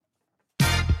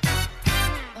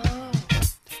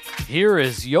Here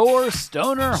is your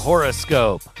Stoner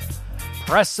Horoscope.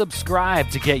 Press subscribe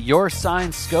to get your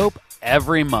signed scope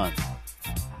every month.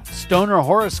 Stoner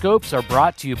Horoscopes are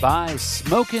brought to you by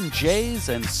Smokin' Jays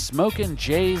and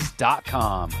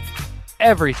SmokinJays.com.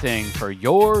 Everything for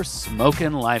your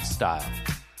smokin' lifestyle.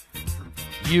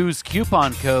 Use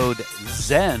coupon code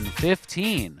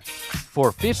ZEN15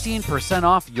 for 15%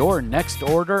 off your next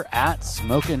order at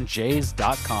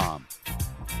SmokinJays.com.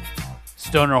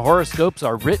 Stoner Horoscopes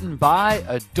are written by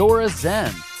Adora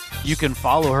Zen. You can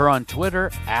follow her on Twitter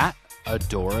at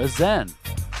Adora Zen.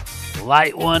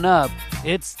 Light one up.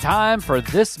 It's time for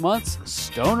this month's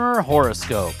Stoner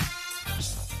Horoscope.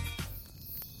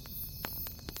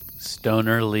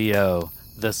 Stoner Leo,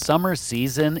 the summer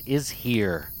season is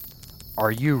here.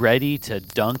 Are you ready to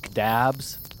dunk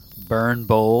dabs, burn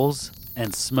bowls,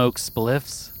 and smoke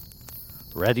spliffs?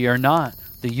 Ready or not,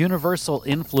 the universal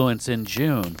influence in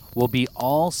June will be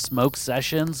all smoke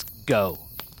sessions go.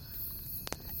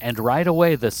 And right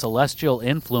away, the celestial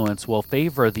influence will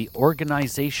favor the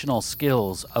organizational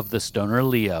skills of the Stoner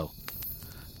Leo.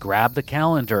 Grab the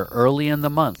calendar early in the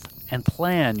month and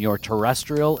plan your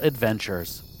terrestrial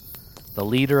adventures. The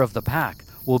leader of the pack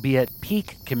will be at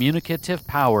peak communicative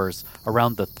powers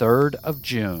around the 3rd of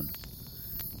June.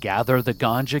 Gather the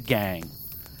Ganja gang.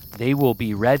 They will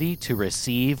be ready to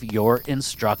receive your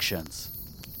instructions.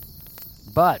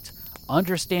 But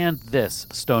understand this,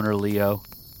 Stoner Leo.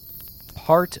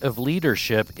 Part of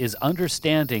leadership is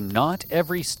understanding not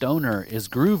every stoner is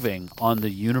grooving on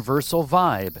the universal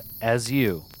vibe as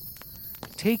you.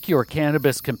 Take your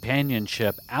cannabis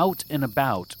companionship out and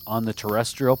about on the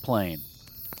terrestrial plane.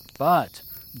 But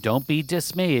don't be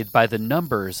dismayed by the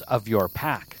numbers of your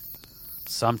pack.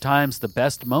 Sometimes the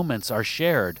best moments are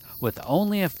shared with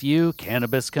only a few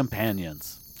cannabis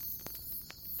companions.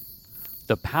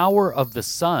 The power of the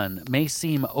sun may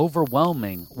seem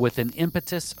overwhelming with an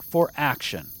impetus for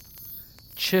action.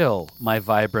 Chill, my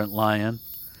vibrant lion.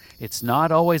 It's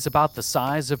not always about the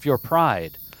size of your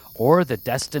pride or the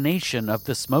destination of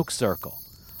the smoke circle.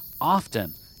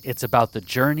 Often, it's about the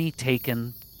journey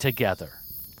taken together.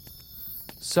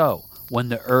 So, when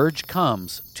the urge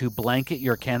comes to blanket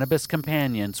your cannabis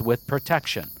companions with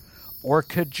protection or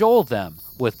cajole them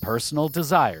with personal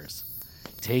desires,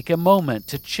 take a moment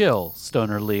to chill,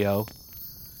 Stoner Leo.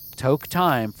 Toke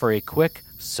time for a quick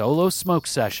solo smoke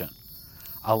session.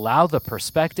 Allow the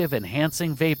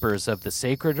perspective-enhancing vapors of the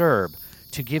sacred herb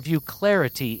to give you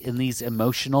clarity in these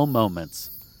emotional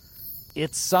moments.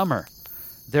 It's summer.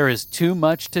 There is too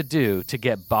much to do to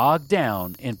get bogged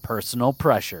down in personal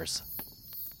pressures.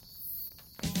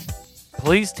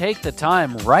 Please take the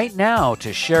time right now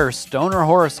to share Stoner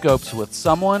Horoscopes with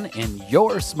someone in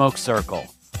your smoke circle.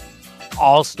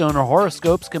 All Stoner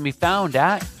Horoscopes can be found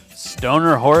at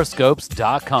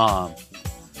StonerHoroscopes.com.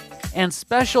 And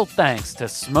special thanks to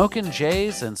Smokin'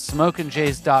 Jays and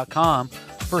SmokinJays.com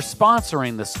for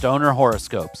sponsoring the Stoner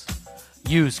Horoscopes.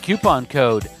 Use coupon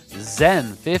code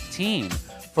ZEN15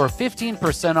 for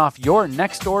 15% off your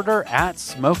next order at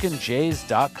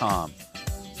SmokinJays.com.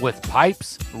 With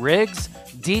pipes, rigs,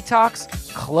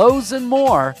 detox, clothes, and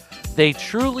more, they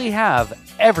truly have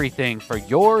everything for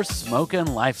your smokin'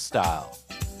 lifestyle.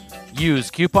 Use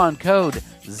coupon code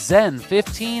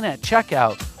ZEN15 at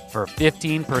checkout for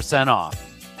 15% off.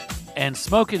 And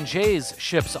Smokin' Jays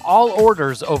ships all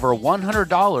orders over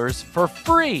 $100 for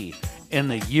free in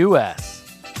the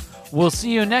U.S. We'll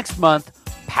see you next month,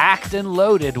 packed and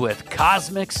loaded with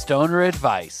cosmic stoner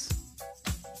advice.